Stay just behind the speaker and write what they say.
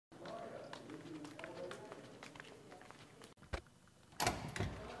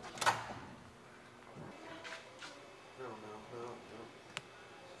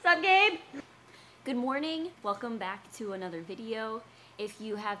up, Gabe? Good morning. Welcome back to another video. If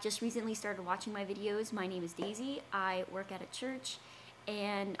you have just recently started watching my videos, my name is Daisy. I work at a church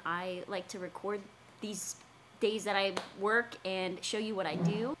and I like to record these days that I work and show you what I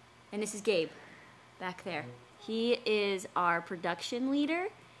do. And this is Gabe back there. He is our production leader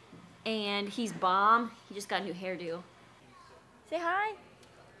and he's bomb. He just got a new hairdo. Say hi.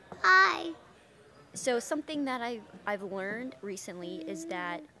 Hi. So something that I've learned recently is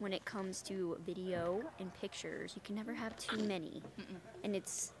that when it comes to video and pictures, you can never have too many. And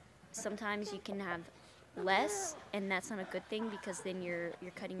it's sometimes you can have less, and that's not a good thing because then you're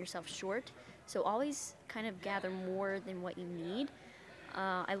cutting yourself short. So always kind of gather more than what you need.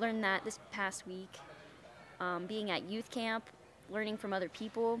 I learned that this past week, being at youth camp, learning from other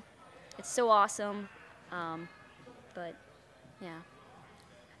people. It's so awesome, but yeah.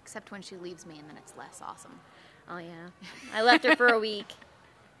 Except when she leaves me and then it's less awesome. Oh yeah, I left her for a week,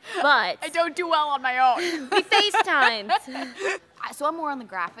 but I don't do well on my own. we FaceTimed. So I'm more on the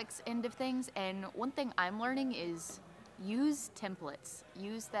graphics end of things, and one thing I'm learning is use templates.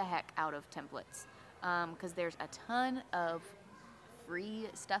 Use the heck out of templates, because there's a ton of free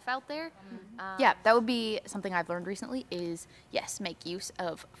stuff out there. Yeah, that would be something I've learned recently is, yes, make use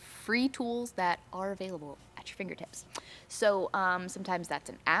of free tools that are available at your fingertips. So sometimes that's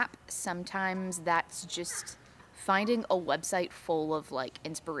an app, sometimes that's just finding a website full of like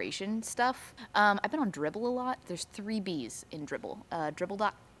inspiration stuff. I've been on Dribbble a lot. There's 3 B's in Dribbble,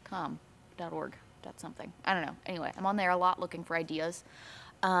 dribble.com, .org, .something. I don't know. Anyway, I'm on there a lot looking for ideas.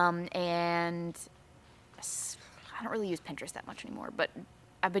 And I don't really use Pinterest that much anymore, but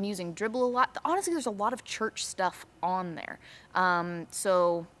I've been using Dribbble a lot. Honestly, there's a lot of church stuff on there.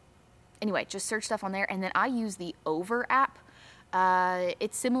 So anyway, just search stuff on there, and then I use the Over app.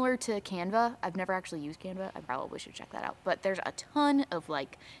 It's similar to Canva. I've never actually used Canva. I probably should check that out. But there's a ton of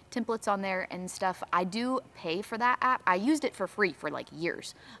like templates on there and stuff. I do pay for that app. I used it for free for like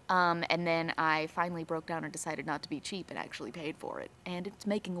years. And then I finally broke down and decided not to be cheap and actually paid for it. And it's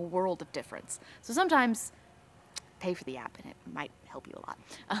making a world of difference. So sometimes pay for the app and it might help you a lot.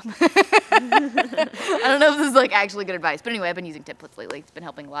 I don't know if this is like actually good advice, but anyway, I've been using templates lately. It's been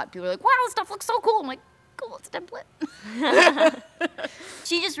helping a lot. People are like, wow, this stuff looks so cool. I'm like, cool, it's a template.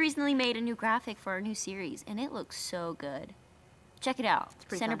 She just recently made a new graphic for our new series, and it looks so good. Check it out.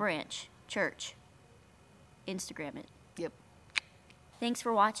 Center fun. Branch Church. Instagram it. Yep. Thanks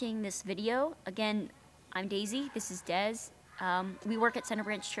for watching this video. Again, I'm Daisy. This is Dez. We work at Center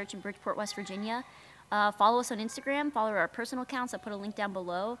Branch Church in Bridgeport, West Virginia. Follow us on Instagram. Follow our personal accounts. I'll put a link down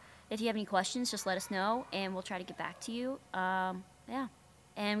below. If you have any questions, just let us know, and we'll try to get back to you. Yeah.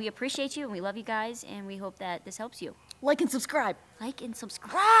 And we appreciate you, and we love you guys, and we hope that this helps you. Like and subscribe. Like and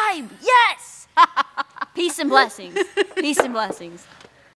subscribe. Yes! Peace and blessings. Peace and blessings.